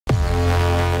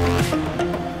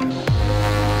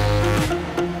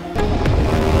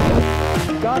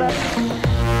got it.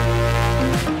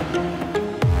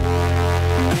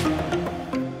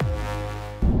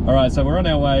 Alright, so we're on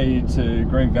our way to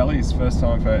Greenvalleys. First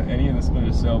time for any of the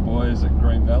Splinter Cell boys at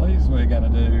Greenvalleys. We're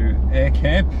going to do air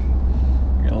camp.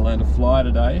 We're going to learn to fly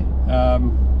today.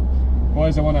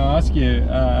 Boys, I want to ask you,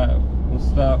 we'll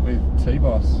start with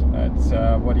T-Boss.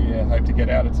 What do you hope to get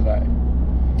out of today?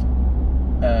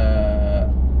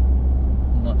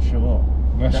 Not sure.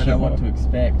 Don't know what to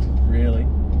expect, really.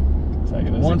 Take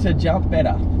it easy. Want to jump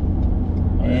better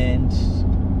and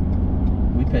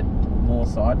whip it more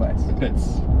sideways.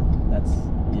 Bits. That's,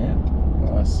 yeah.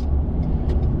 Nice.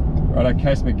 Righto,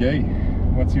 Case McGee,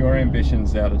 what's your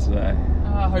ambitions out of today?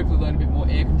 Hopefully learn a bit more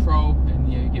air control and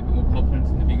get a bit more confidence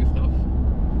in the bigger stuff.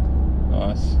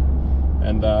 Nice.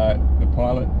 And the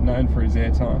pilot, known for his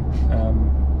airtime,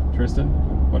 Tristan,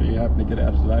 what are you hoping to get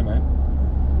out of today, mate?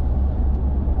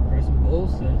 Throw some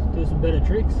balls to do some better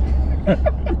tricks.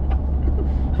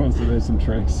 Wants to do some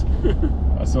tricks.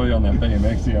 I saw you on that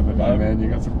BMX the other day, man. You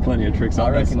got plenty of tricks up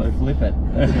there. I reckon flip it.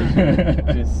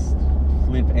 Just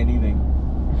flip anything.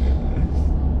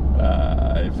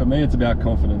 For me, it's about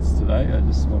confidence today. I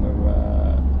just want to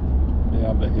be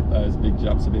able to hit those big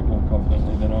jumps a bit more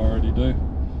confidently than I already do.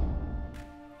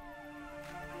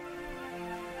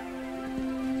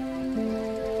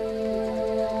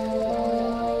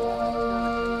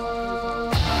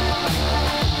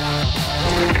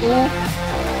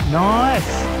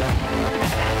 Nice.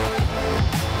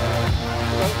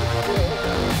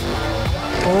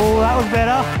 Oh, that was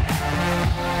better.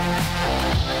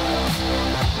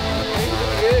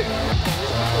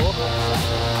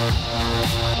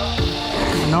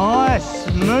 Nice,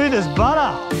 smooth as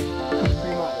butter.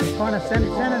 Kind of send it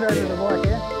over the bike,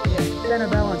 yeah? Yeah. Center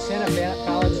balance. Center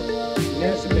balance.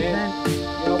 Yes, bend.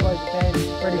 Elbows bend.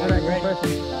 Ready for that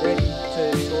compression. Ready to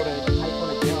sort of take on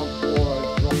a jump or a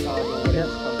drop guard or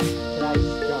whatever.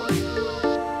 Today's jump.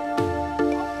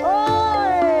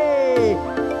 Oi!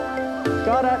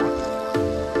 Got it.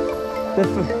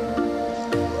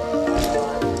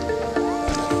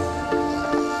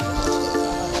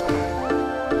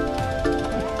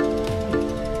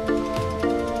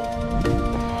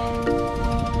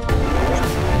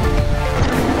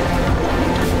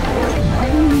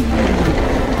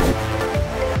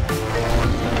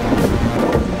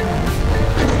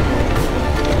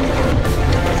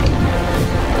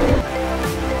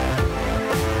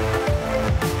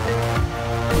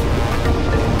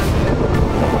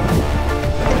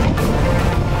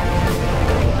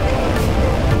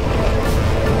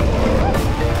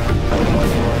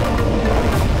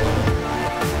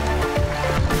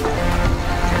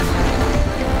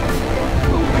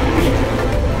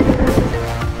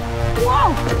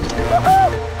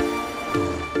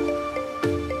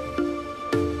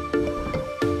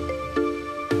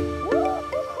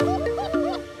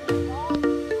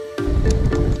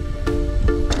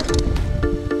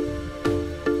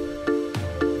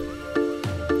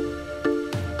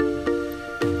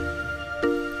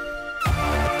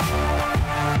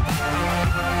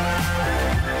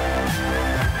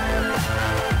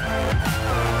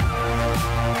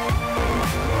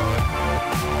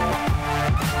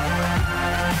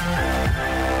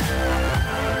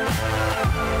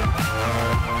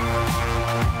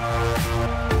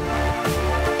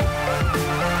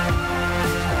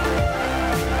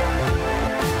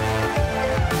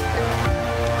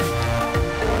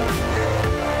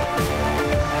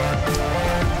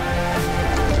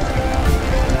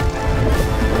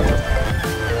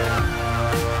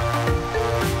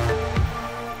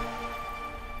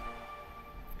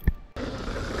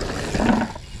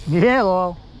 Yeah,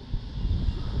 Lyle.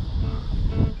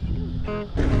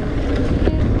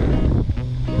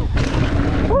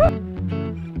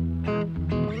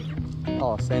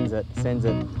 Oh, sends it.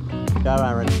 Go,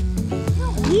 Aaron.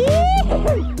 Yeah!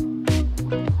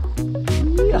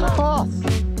 Yes!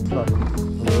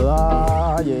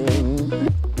 Flying.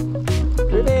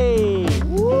 Pretty.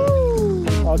 Woo! I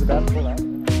was about to pull that.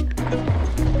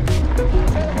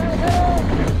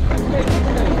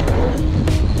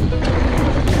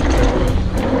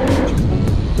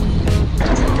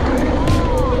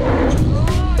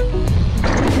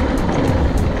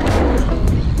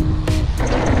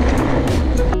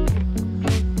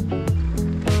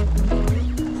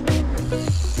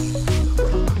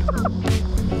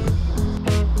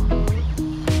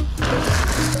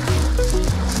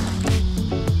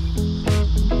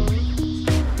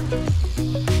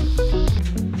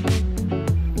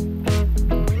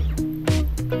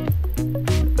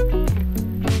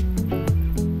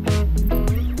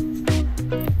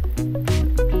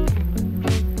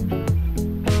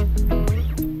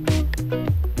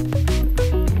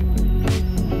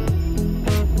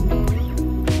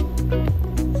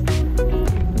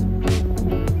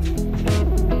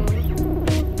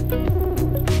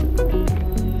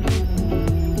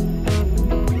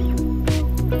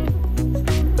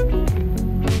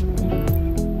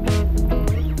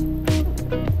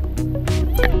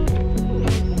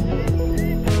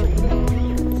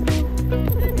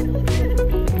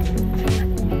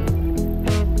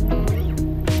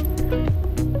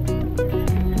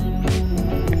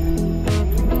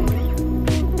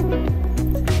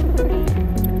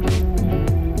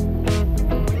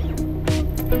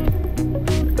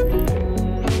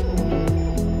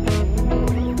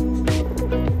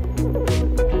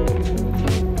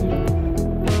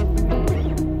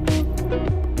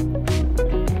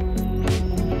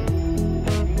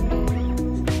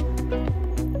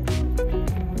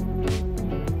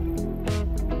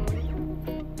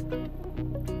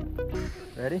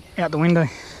 Ready? Out the window.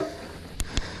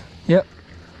 Yep.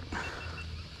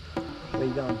 Where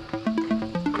you going?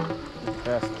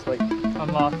 First, sweet.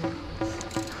 I'm last.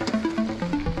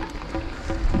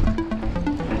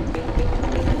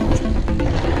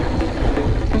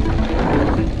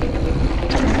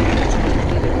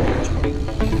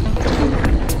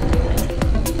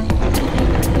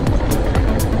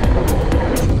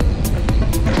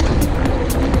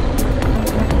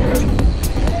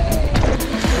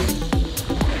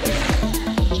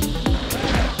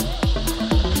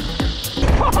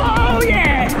 Oh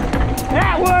yeah!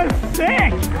 That was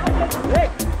sick!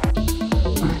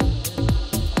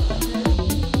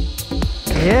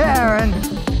 Yeah, Aaron.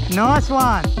 Nice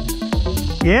one.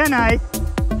 Yeah, Nate.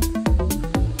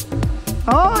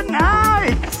 Oh no!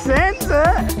 It sends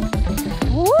it!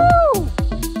 Woo!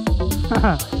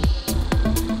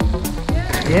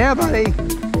 Yeah, buddy.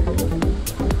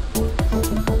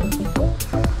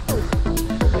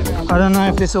 I don't know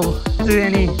if this will do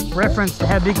any reference to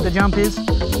how big the jump is.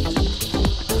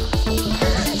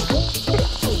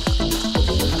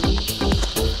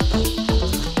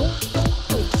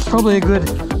 Probably a good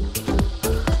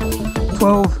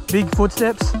 12 big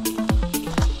footsteps.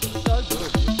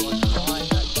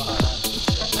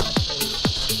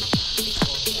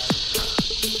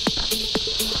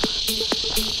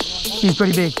 He's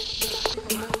pretty big.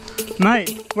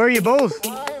 Mate, where are your balls?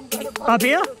 Up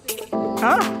here?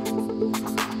 Huh?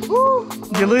 Woo.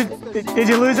 Did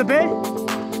you lose a pair?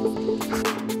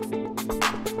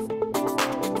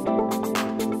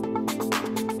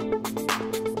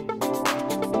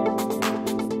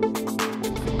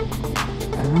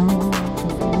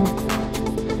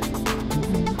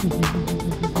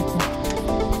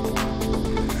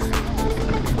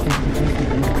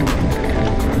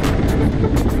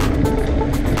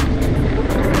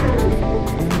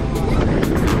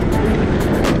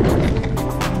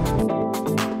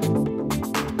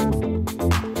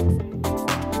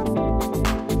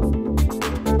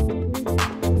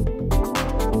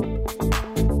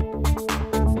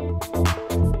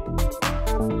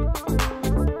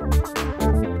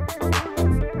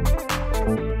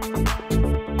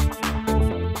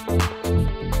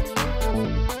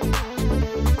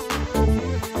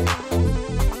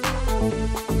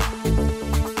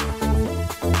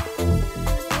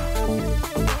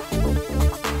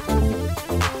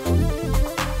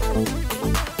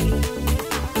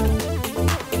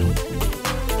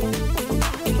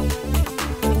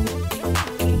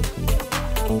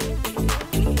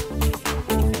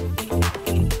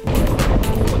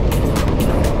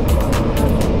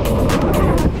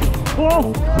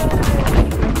 Whoa!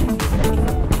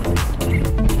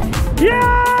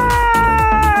 Yeah!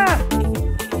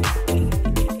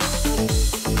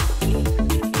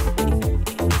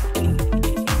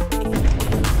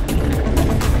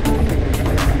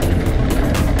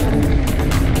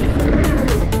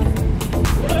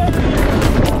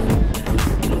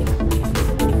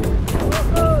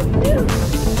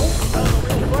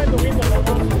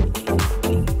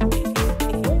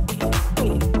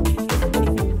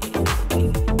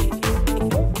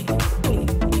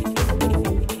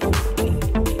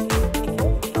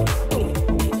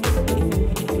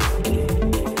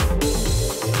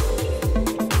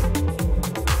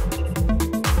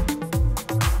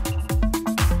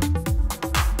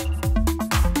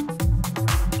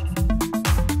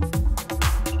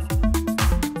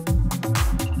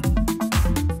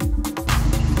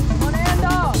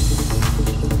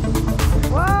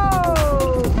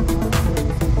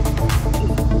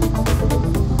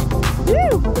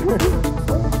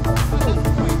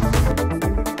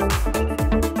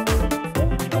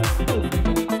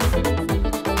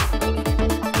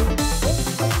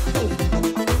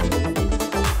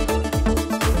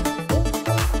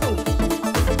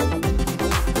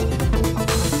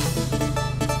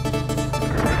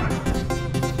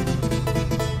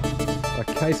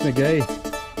 Case McGee,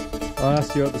 I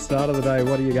asked you at the start of the day,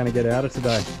 what are you going to get out of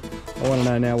today? I want to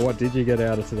know now, what did you get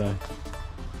out of today?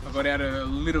 I got out a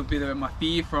little bit of my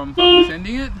fear from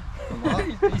sending it.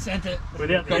 He sent it.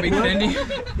 Without Got me sending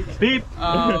it. Beep.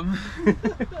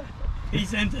 He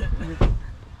sent it.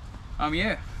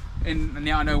 Yeah. And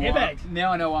now I know why. Airbag.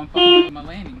 Now I know why I'm fucking up with my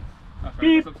landing.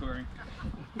 Beep. Stop swearing.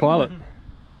 Pilot,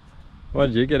 what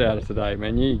did you get out of today,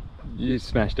 man? You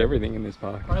smashed everything in this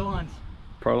park. Pro lines.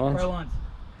 Pro lines? Pro lines.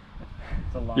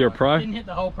 You're a pro? Didn't hit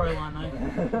the whole pro line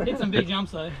though. Hit some big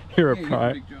jumps though. You're a Yeah,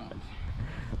 pro. big jump.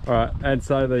 Alright, and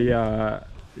so the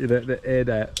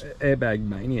the airbag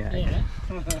maniac. Yeah.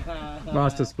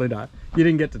 Master Splinter. You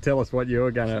didn't get to tell us what you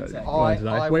were going to learn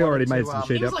today. We already made some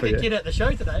shit up for you. He was like a kid at the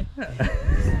show today.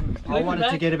 I wanted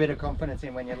to get a bit of confidence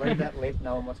in when you leave that lip,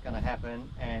 knowing what's going to happen,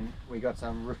 and we got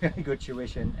some really good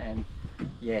tuition, and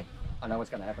yeah, I know what's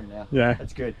going to happen now. Yeah.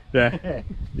 That's good. Yeah.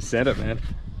 You said it, man.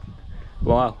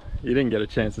 Lyle, you didn't get a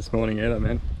chance this morning either,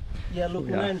 man. Yeah, look,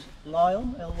 my name's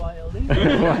Lyle, L-Y-L-D.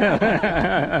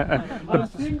 I'm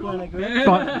single.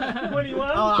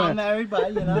 21. Oh, I'm married, but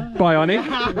you know.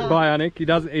 Bionic. He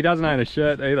doesn't own a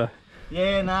shirt either.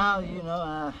 Yeah, now you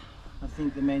know. I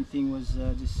think the main thing was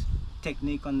just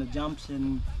technique on the jumps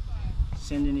and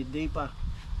sending it deeper.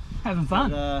 Having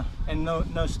fun. But, and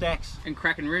no stacks. And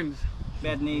cracking rims.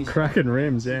 Bad knees. Cracking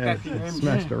rims, yeah. Cracking rims,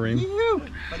 Smashed a rim.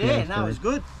 But yeah, now it's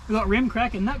good. We got rim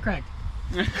crack and nut crack.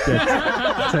 Yeah.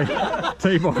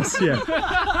 T-boss, yeah.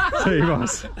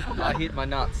 T-boss. I hit my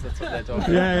nuts, that's what they're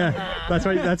talking about. Yeah.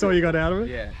 That's all you got out of it?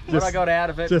 Yeah. What I got out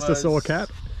of it just was a sore cap?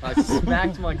 I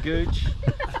smacked my gooch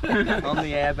on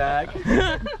the airbag,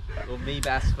 or me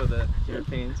bass for the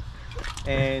Europeans,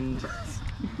 and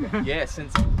yeah,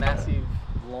 since massive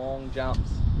long jumps.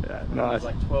 Yeah, It nice. was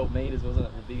like 12 meters, wasn't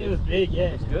it? The It was big, yeah.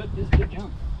 It was good. It was a good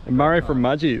jump. And Murray from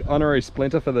Mudgee, honorary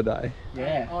Splinter for the day.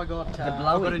 Yeah. I got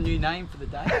a new name for the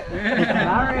day.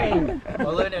 Murray! I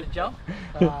learned how to jump.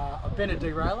 I've been a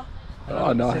derailer. And Oh,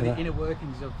 I nice. see the inner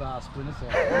workings of Splinter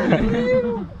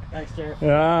Cell. Thanks, Jeff.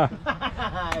 Yeah.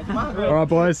 All right,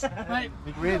 boys. Mate,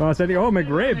 Nice ending. Oh,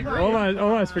 McRib.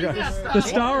 Almost forgot. The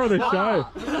star of the show.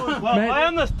 Well, Mate. I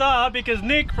am the star because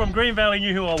Nick from Green Valley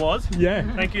knew who I was. Yeah.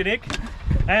 Thank you, Nick.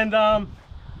 And I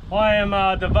am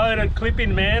a devoted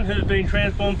clipping man who's been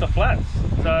transformed to flats.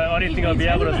 So I didn't think I'd be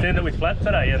able to send it with flats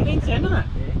today. And been sending it.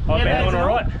 I've been doing all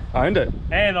right. Owned it.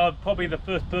 And I'm probably the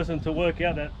first person to work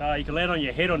out that you can land on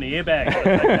your head on the airbag.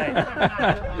 That's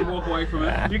okay. You walk away from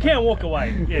it. You can walk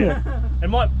away, yeah. It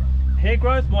might, hair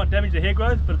growth might damage the hair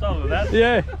growth, but it's other than that,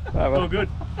 Yeah. it's all good.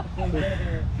 I think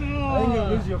you'll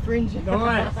lose your fringe.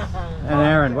 Nice. And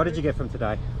Aaron, what did you get from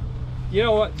today? You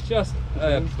know what? Just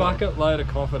a bucket load of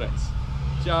confidence.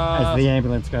 As the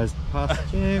ambulance goes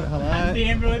past you, hello. The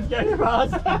ambulance goes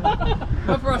past.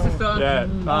 Not for us to start. Yeah.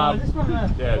 Is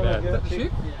that the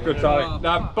ship? Good timing.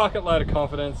 No, bucket load of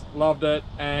confidence. Loved it,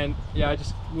 and yeah, I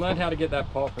just learned how to get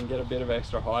that pop and get a bit of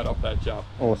extra height off that jump.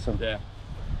 Awesome. Yeah.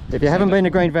 If you haven't been to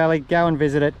Green Valley, go and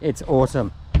visit it. It's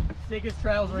awesome. Sickest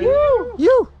trails around.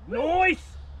 You! Nice!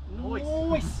 Nice.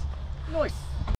 Nice.